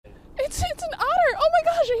It's an otter. Oh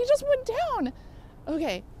my gosh, he just went down.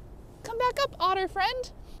 Okay, come back up, otter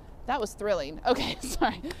friend. That was thrilling. Okay,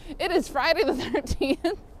 sorry. It is Friday the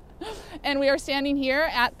 13th, and we are standing here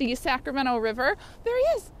at the Sacramento River. There he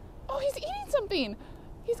is. Oh, he's eating something.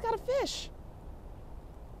 He's got a fish.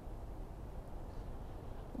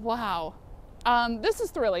 Wow. This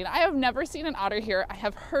is thrilling. I have never seen an otter here. I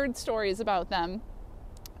have heard stories about them.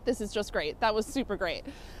 This is just great. That was super great.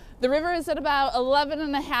 The river is at about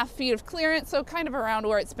 11.5 feet of clearance, so kind of around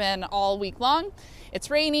where it's been all week long.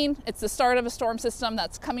 It's raining. It's the start of a storm system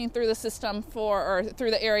that's coming through the system through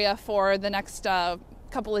the area for the next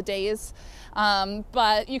couple of days.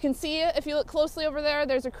 But you can see, if you look closely over there,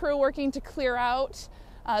 there's a crew working to clear out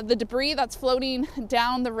the debris that's floating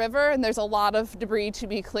down the river, and there's a lot of debris to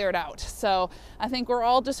be cleared out. So I think we're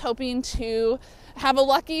all just hoping to have a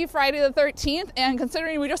lucky Friday the 13th, and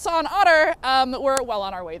considering we just saw an otter, we're well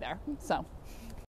on our way there. So.